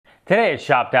Today at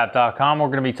ShopDAP.com, we're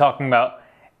going to be talking about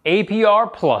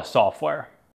APR Plus software.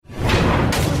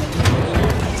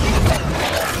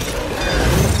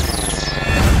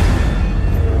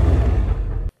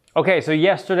 Okay, so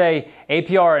yesterday,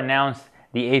 APR announced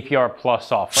the APR Plus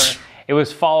software. It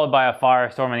was followed by a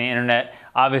firestorm on the internet,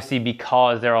 obviously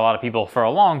because there are a lot of people for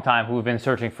a long time who have been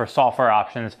searching for software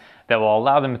options that will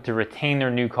allow them to retain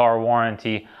their new car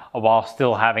warranty while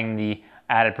still having the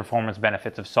added performance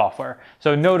benefits of software.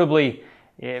 So notably,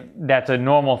 that's a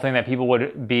normal thing that people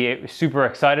would be super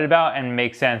excited about, and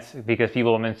makes sense because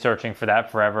people have been searching for that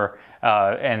forever.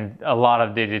 And a lot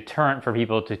of the deterrent for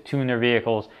people to tune their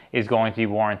vehicles is going to be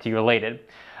warranty related.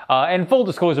 And full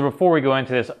disclosure, before we go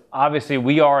into this, obviously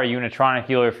we are a Unitronic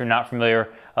dealer. If you're not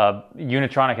familiar,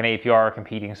 Unitronic and APR are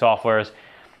competing softwares.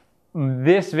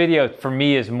 This video for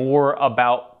me is more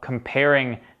about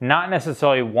comparing not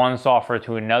necessarily one software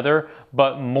to another,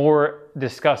 but more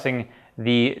discussing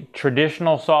the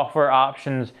traditional software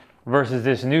options versus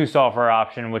this new software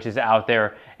option which is out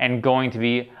there and going to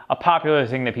be a popular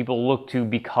thing that people look to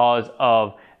because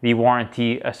of the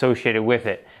warranty associated with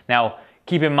it. Now,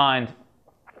 keep in mind,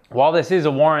 while this is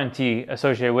a warranty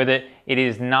associated with it, it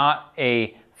is not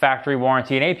a factory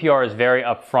warranty, and APR is very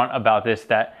upfront about this,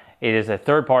 that it is a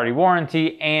third-party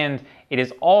warranty and it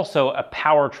is also a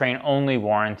powertrain only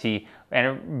warranty, and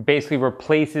it basically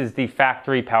replaces the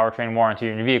factory powertrain warranty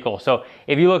in your vehicle. So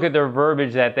if you look at their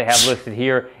verbiage that they have listed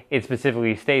here, it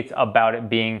specifically states about it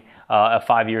being a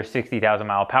 5-year, 60,000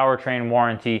 mile powertrain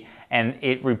warranty, and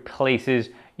it replaces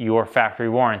your factory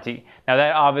warranty. Now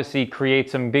that obviously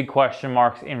creates some big question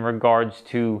marks in regards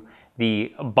to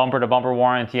the bumper-to-bumper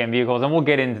warranty on vehicles, and we'll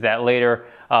get into that later.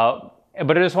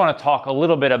 But I just want to talk a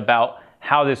little bit about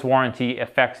how this warranty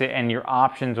affects it and your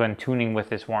options when tuning with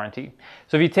this warranty.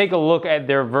 So if you take a look at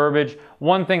their verbiage,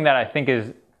 one thing that I think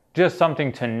is just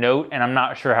something to note, and I'm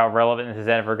not sure how relevant this is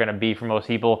ever going to be for most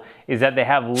people, is that they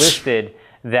have listed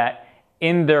that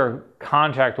in their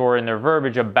contract or in their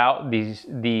verbiage about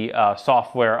the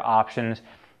software options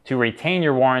to retain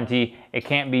your warranty, it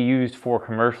can't be used for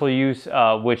commercial use,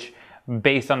 which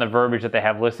based on the verbiage that they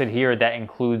have listed here, that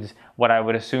includes what I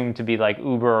would assume to be like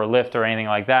Uber or Lyft or anything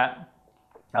like that,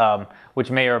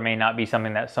 which may or may not be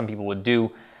something that some people would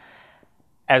do,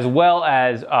 as well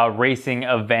as racing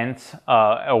events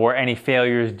or any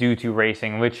failures due to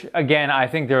racing, which again, I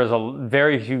think there is a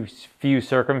very few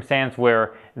circumstances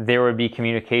where there would be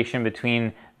communication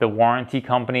between the warranty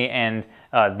company and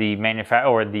the manufacturer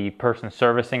or the person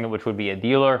servicing it, which would be a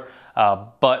dealer,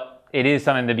 but it is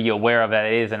something to be aware of, that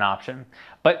it is an option.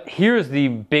 But here's the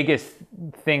biggest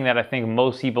thing that I think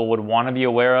most people would want to be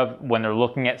aware of when they're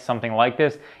looking at something like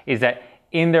this, is that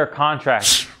in their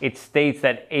contract, it states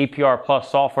that APR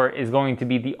Plus software is going to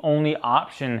be the only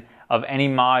option of any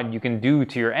mod you can do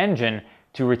to your engine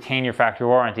to retain your factory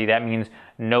warranty. That means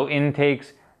no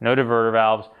intakes, no diverter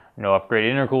valves, no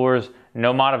upgraded intercoolers,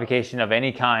 no modification of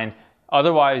any kind.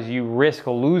 Otherwise, you risk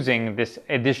losing this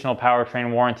additional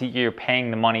powertrain warranty you're paying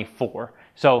the money for.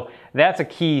 So that's a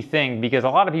key thing, because a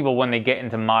lot of people, when they get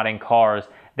into modding cars,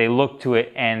 they look to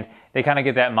it and they kind of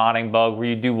get that modding bug where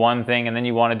you do one thing and then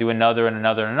you want to do another and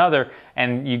another and another,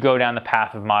 and you go down the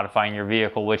path of modifying your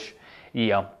vehicle, which, you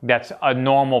know, that's a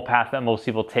normal path that most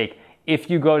people take. If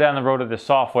you go down the road of the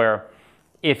software,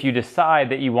 if you decide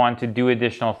that you want to do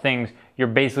additional things, you're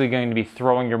basically going to be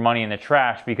throwing your money in the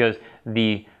trash, because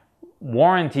the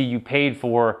warranty you paid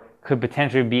for could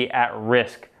potentially be at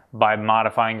risk by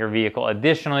modifying your vehicle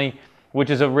additionally,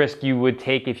 which is a risk you would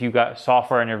take if you got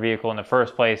software in your vehicle in the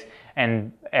first place.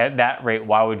 And at that rate,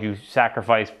 why would you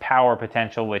sacrifice power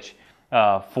potential, which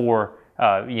for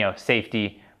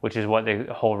safety, which is what the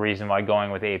whole reason why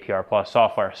going with APR Plus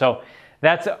software. So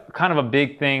that's kind of a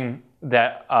big thing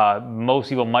that most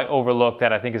people might overlook,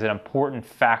 that I think is an important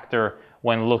factor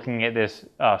when looking at this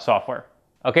software.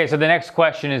 Okay, so the next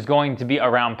question is going to be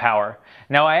around power.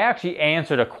 Now, I actually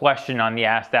answered a question on the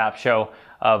Ask DAP show.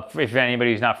 If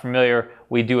anybody who's not familiar,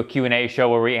 we do a Q&A show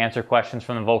where we answer questions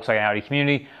from the Volkswagen Audi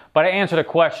community. But I answered a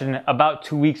question about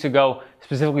 2 weeks ago,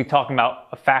 specifically talking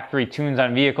about factory tunes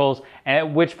on vehicles, and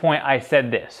at which point I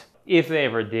said this: if they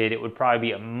ever did, it would probably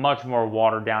be a much more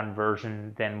watered down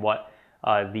version than what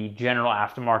the general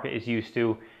aftermarket is used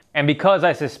to. And because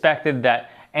I suspected that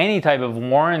any type of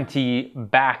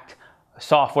warranty-backed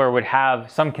software would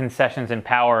have some concessions in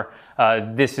power,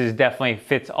 this is definitely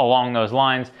fits along those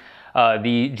lines.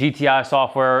 The GTI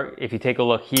software, if you take a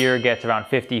look here, gets around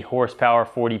 50 horsepower,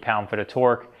 40 pound-foot of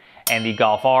torque, and the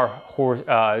Golf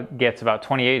R gets about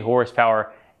 28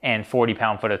 horsepower and 40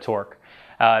 pound-foot of torque.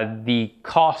 The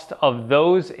cost of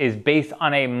those is based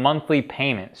on a monthly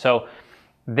payment. So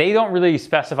They don't really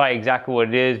specify exactly what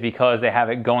it is because they have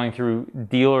it going through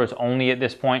dealers only at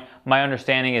this point. My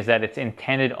understanding is that it's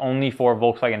intended only for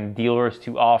Volkswagen dealers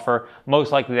to offer.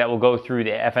 Most likely that will go through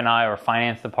the F&I or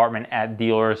finance department at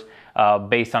dealers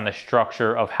based on the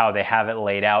structure of how they have it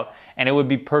laid out. And it would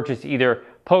be purchased either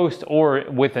post or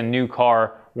with a new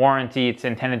car warranty. It's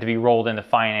intended to be rolled into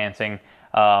financing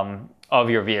of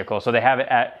your vehicle. So they have it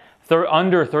at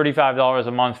under $35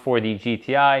 a month for the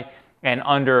GTI and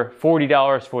under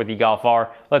 $40 for the Golf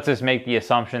R. Let's just make the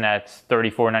assumption that it's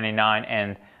 $34.99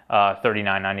 and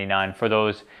 $39.99 for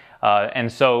those.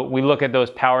 And so we look at those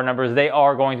power numbers. They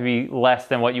are going to be less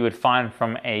than what you would find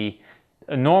from a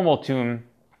normal tune.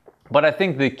 But I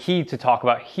think the key to talk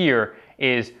about here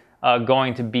is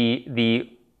going to be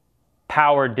the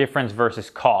power difference versus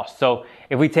cost. So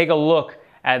if we take a look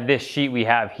at this sheet we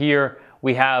have here,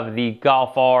 we have the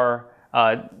Golf R,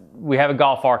 we have a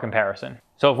Golf R comparison.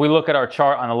 So if we look at our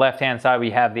chart on the left-hand side,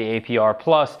 we have the APR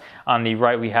Plus. On the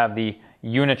right, we have the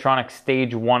Unitronic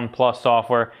Stage 1 Plus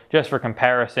software, just for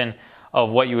comparison of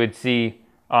what you would see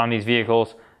on these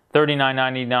vehicles.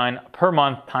 $39.99 per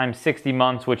month times 60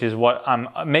 months, which is what I'm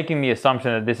making the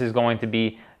assumption that this is going to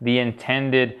be the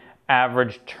intended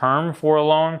average term for a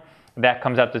loan. That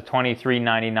comes out to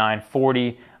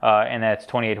 $23.99.40, and that's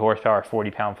 28 horsepower, 40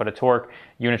 pound-foot of torque.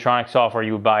 Unitronic software,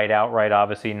 you would buy it outright,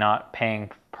 obviously not paying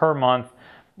per month.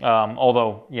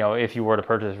 Although, if you were to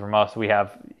purchase from us, we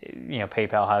have,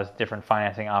 PayPal has different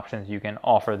financing options you can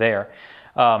offer there.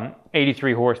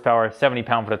 83 horsepower, 70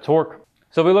 pound-foot of torque.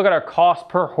 So if we look at our cost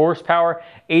per horsepower,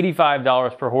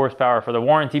 $85 per horsepower for the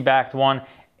warranty-backed one,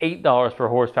 $8 per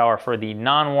horsepower for the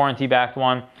non-warranty-backed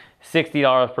one,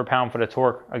 $60 per pound-foot of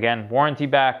torque, again,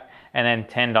 warranty-backed, and then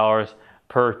 $10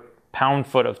 per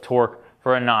pound-foot of torque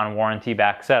for a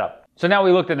non-warranty-backed setup. So now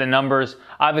we looked at the numbers.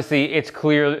 Obviously, it's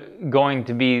clear going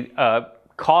to be a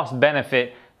cost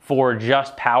benefit for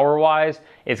just power-wise.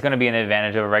 It's going to be an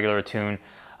advantage of a regular tune.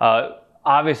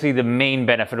 Obviously, the main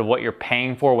benefit of what you're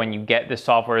paying for when you get this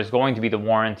software is going to be the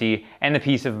warranty and the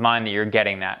peace of mind that you're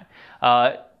getting that.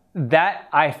 That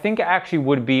I think actually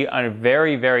would be a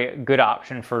very, very good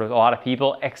option for a lot of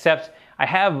people, except I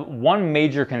have one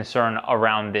major concern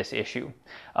around this issue.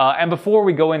 And before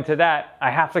we go into that, I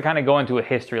have to kind of go into a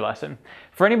history lesson.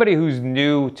 For anybody who's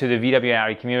new to the VW and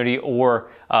Audi community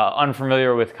or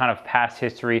unfamiliar with kind of past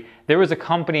history, there was a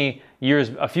company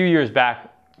a few years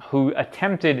back who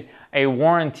attempted a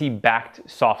warranty-backed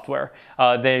software.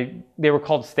 They were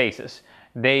called Stasis.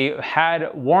 They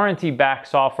had warranty-backed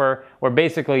software where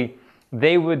basically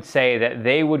they would say that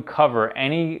they would cover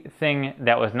anything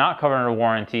that was not covered under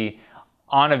warranty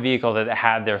on a vehicle that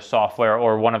had their software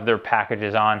or one of their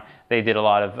packages on. They did a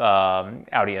lot of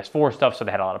Audi S4 stuff, so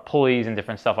they had a lot of pulleys and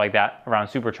different stuff like that around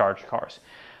supercharged cars.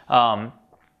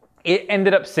 It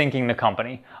ended up sinking the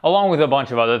company, along with a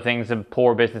bunch of other things and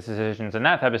poor business decisions and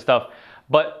that type of stuff.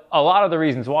 But a lot of the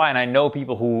reasons why, and I know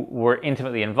people who were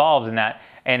intimately involved in that,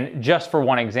 and just for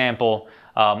one example,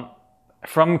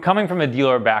 coming from a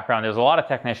dealer background, there's a lot of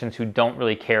technicians who don't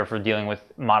really care for dealing with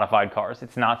modified cars.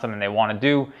 It's not something they want to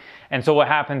do. And so what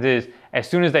happens is, as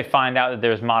soon as they find out that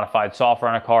there's modified software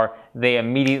on a car, they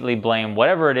immediately blame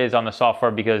whatever it is on the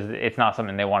software because it's not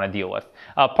something they want to deal with.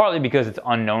 Partly because it's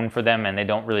unknown for them and they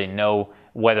don't really know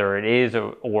whether it is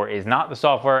or is not the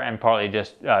software, and partly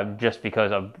just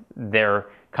because of their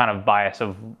kind of bias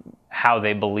of how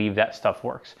they believe that stuff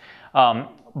works.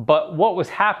 But what was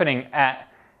happening at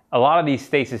a lot of these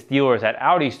Stasis dealers at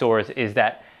Audi stores is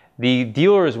that the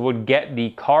dealers would get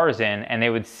the cars in and they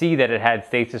would see that it had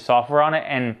Stasis software on it,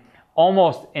 and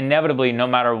almost inevitably, no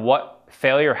matter what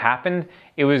failure happened,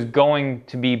 it was going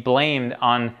to be blamed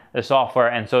on the software.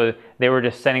 And so they were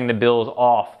just sending the bills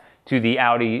off to the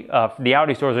Audi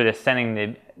stores were just sending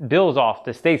the bills off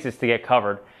to Stasis to get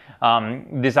covered.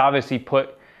 This obviously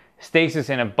put Stasis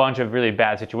in a bunch of really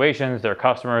bad situations. Their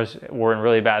customers were in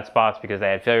really bad spots because they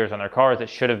had failures on their cars that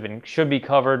should be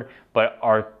covered, but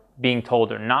are being told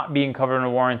they're not being covered in a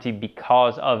warranty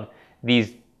because of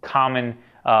these common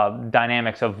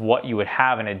dynamics of what you would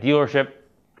have in a dealership.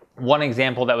 One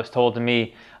example that was told to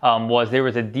me was there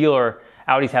was a dealer.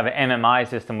 Audis have an MMI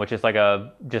system, which is like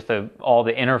all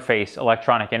the interface,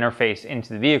 electronic interface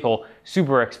into the vehicle.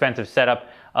 Super expensive setup.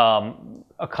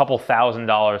 A couple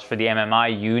 $1,000s for the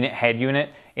MMI head unit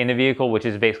in the vehicle, which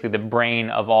is basically the brain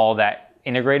of all that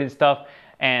integrated stuff.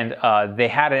 And they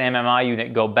had an MMI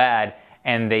unit go bad,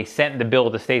 and they sent the bill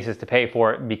to Stasis to pay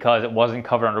for it because it wasn't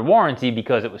covered under warranty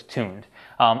because it was tuned.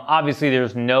 Obviously,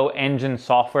 there's no engine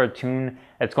software tune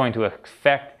that's going to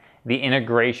affect the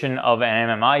integration of an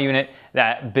MMI unit.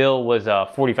 That bill was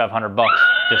 $4,500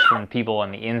 just from people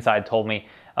on the inside told me.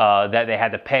 that they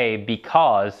had to pay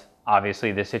because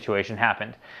obviously this situation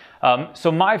happened.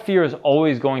 So my fear is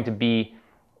always going to be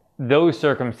those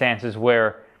circumstances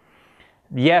where,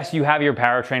 yes, you have your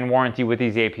powertrain warranty with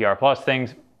these APR Plus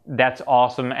things. That's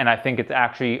awesome, and I think it's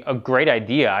actually a great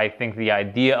idea. I think the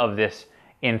idea of this,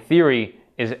 in theory,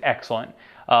 is excellent.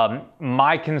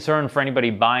 My concern for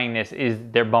anybody buying this is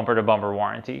their bumper-to-bumper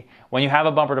warranty. When you have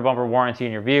a bumper-to-bumper warranty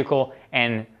in your vehicle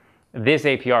and this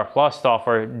APR Plus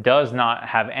software does not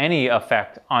have any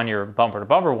effect on your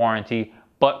bumper-to-bumper warranty,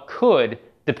 but could,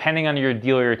 depending on your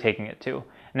dealer you're taking it to.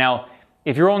 Now,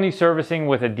 if you're only servicing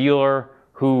with a dealer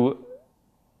who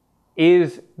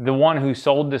is the one who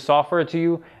sold the software to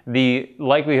you, the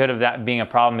likelihood of that being a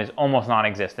problem is almost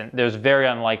non-existent. There's a very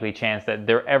unlikely chance that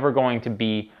there ever going to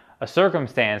be a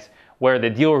circumstance where the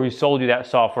dealer who sold you that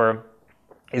software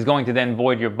is going to then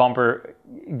void your bumper,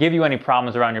 give you any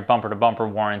problems around your bumper-to-bumper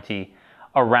warranty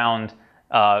around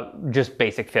just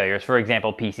basic failures. For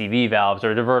example, PCV valves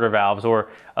or diverter valves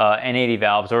or N80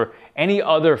 valves or any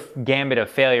other gambit of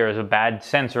failures, a bad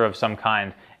sensor of some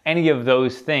kind. Any of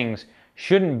those things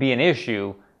shouldn't be an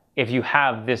issue if you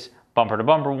have this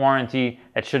bumper-to-bumper warranty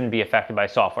that shouldn't be affected by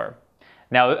software.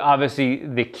 Now, obviously,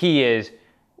 the key is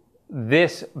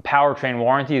this powertrain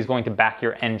warranty is going to back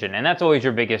your engine, and that's always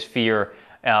your biggest fear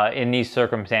in these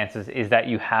circumstances, is that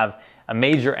you have a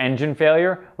major engine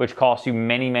failure, which costs you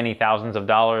many, many thousands of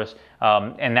dollars,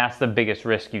 and that's the biggest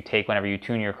risk you take whenever you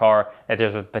tune your car, that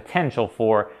there's a potential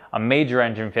for a major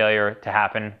engine failure to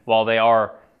happen. While they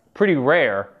are pretty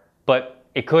rare, but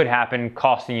it could happen,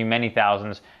 costing you many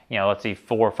thousands, you know, let's see,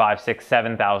 $4,000,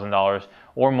 $5,000, $6,000, $7,000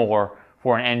 or more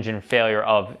for an engine failure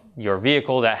of your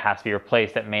vehicle that has to be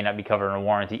replaced, that may not be covered in a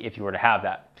warranty if you were to have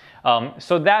that.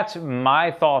 So that's my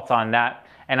thoughts on that,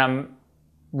 and I'm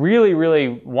really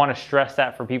want to stress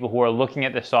that for people who are looking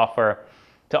at this software,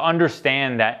 to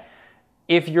understand that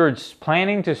if you're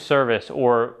planning to service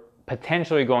or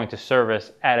potentially going to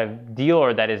service at a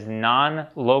dealer that is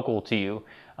non-local to you,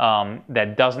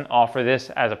 that doesn't offer this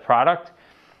as a product,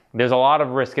 there's a lot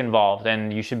of risk involved,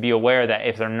 and you should be aware that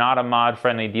if they're not a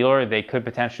mod-friendly dealer, they could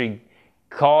potentially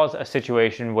cause a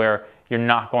situation where you're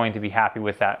not going to be happy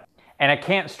with that. And I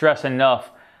can't stress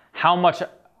enough how much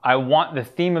I want the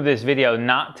theme of this video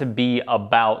not to be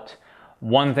about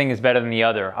one thing is better than the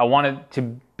other. I want it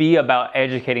to be about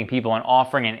educating people and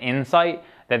offering an insight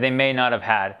that they may not have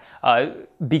had.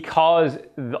 Because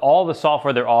all the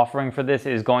software they're offering for this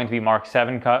is going to be Mark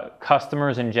 7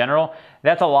 customers in general.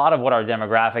 That's a lot of what our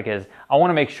demographic is. I want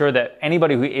to make sure that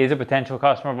anybody who is a potential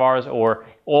customer of ours or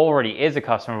already is a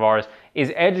customer of ours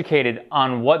is educated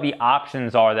on what the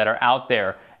options are that are out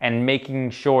there, and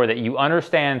making sure that you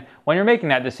understand when you're making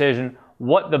that decision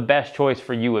what the best choice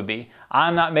for you would be.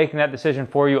 I'm not making that decision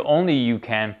for you, only you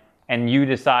can, and you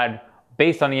decide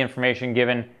based on the information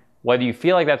given whether you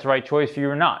feel like that's the right choice for you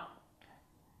or not.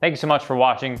 Thank you so much for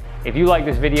watching. If you like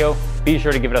this video, be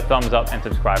sure to give it a thumbs up and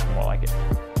subscribe for more like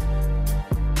it.